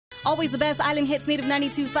Always the best island hits, Native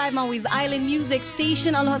 92.5, Maui's Island Music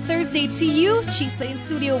Station. On a Thursday to you, Chisa in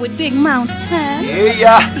studio with Big Mountain.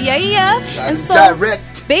 Yeah. And so,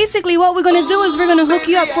 direct. basically what we're going to do is we're going to hook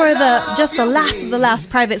you up for just the last of the last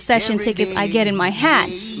private session tickets I get in my hand.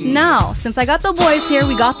 Now, since I got the boys here,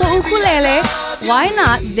 we got the ukulele. Why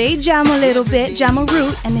not? They jam a little bit, jam a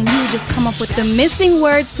root, and then you just come up with the missing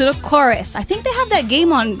words to the chorus. I think they have that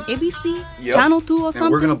game on ABC, Channel 2 or something.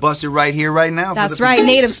 And we're going to bust it right here, right now. That's right,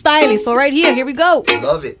 Native Styly. So right here we go.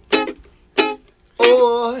 Love it.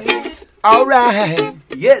 Oh, alright.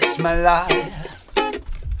 Yes, my life.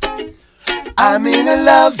 I'm in a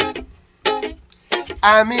love.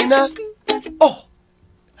 I'm in a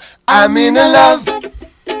love.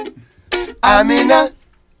 I'm in a.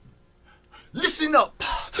 Listen up.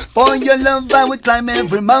 For your love I would climb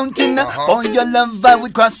every mountain. For your love I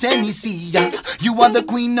would cross any sea. You are the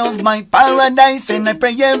queen of my paradise, and I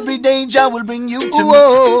pray every day Jah will bring you to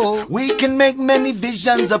me. We can make many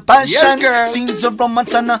visions of passion, scenes of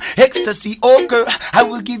romance and ecstasy. Oh girl, I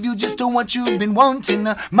will give you just what you've been wanting.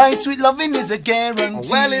 My sweet loving is a guarantee.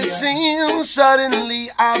 Well, it seems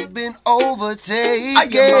suddenly I've been overtaken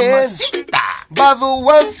by the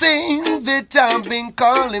one thing that I've been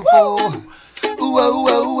calling for.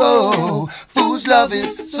 Fool's love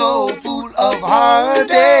is so full of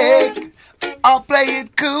heartache. I'll play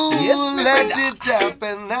it cool, let it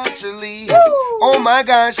happen naturally. Oh my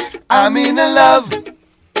gosh, I'm in a love.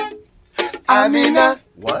 I'm in a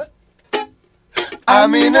what?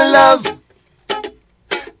 I'm in a love.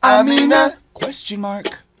 I'm in a question mark.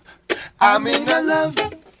 I'm in a love.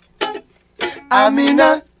 I'm in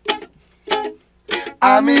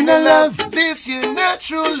a love. This your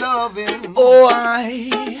natural loving. Oh,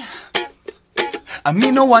 I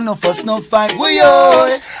mean no one of us no fight.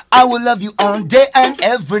 I will love you all day and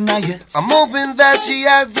every night. I'm hoping that she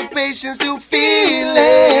has the patience to feel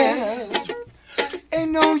it. Ain't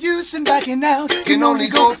no use in backing out. Can only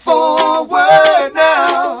go forward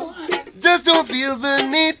now. Just don't feel the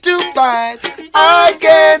need to fight. I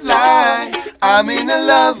can't lie. I'm in a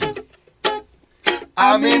love.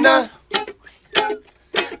 I'm in a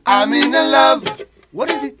love. What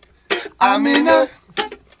is it? I'm in a love.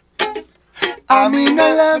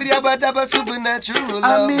 Dabba supernatural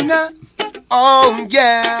love. Oh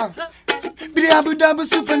yeah. Dabba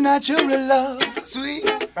supernatural love.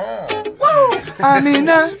 Sweet. I'm in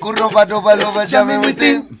a Kuroba doba lova jamming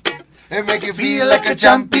within. It make you feel like a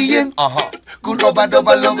champion. Kuroba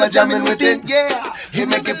doba lova jamming within. Yeah. It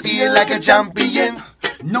make you feel like a champion.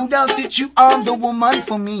 No doubt that you are the woman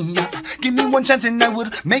for me. Give me one chance and I will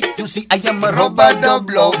make you see I am a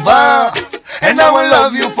rub-a-dub lover, and I will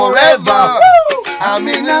love you forever. I'm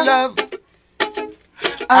in a love.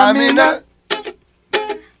 I'm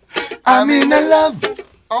in a love.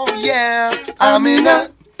 Oh yeah. I'm in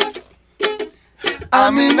a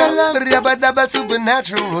love. Rubba-dubba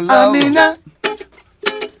supernatural love.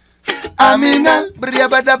 I'm in a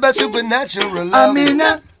rubba-dubba supernatural love.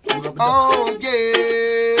 Oh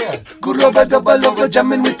yeah. Kuroba double lover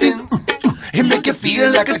jamming within. He make you feel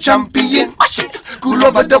like a champion.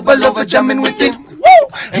 Kuroba double lover jamming within.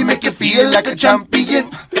 He make you feel like a champion.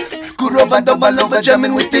 Kuroba double lover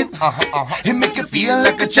jamming within. He make you feel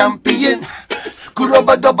like a champion.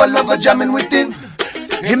 Kuroba double lover jamming within.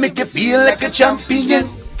 He make you feel like a champion.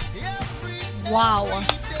 Wow.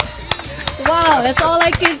 Wow, that's all I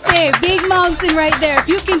can say. Big Mountain right there. If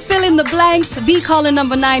you can fill in the blanks, be calling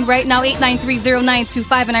number 9 right now,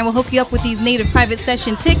 8930925, and I will hook you up with these Native private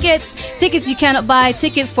session tickets. Tickets you cannot buy.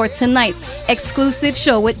 Tickets for tonight's exclusive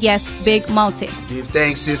show with, yes, Big Mountain. Give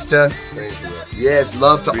thanks, sister. Thank you. Yes,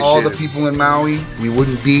 love to all the Appreciate it. people in Maui. We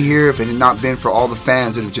wouldn't be here if it had not been for all the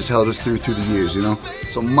fans that have just held us through the years, you know?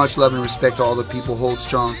 So much love and respect to all the people. Hold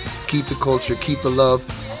strong. Keep the culture. Keep the love.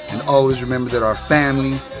 And always remember that our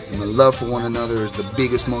family and the love for one another is the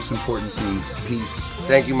biggest, most important thing. Peace.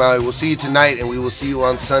 Thank you, Maui. We'll see you tonight, and we will see you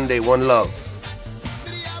on Sunday. One love.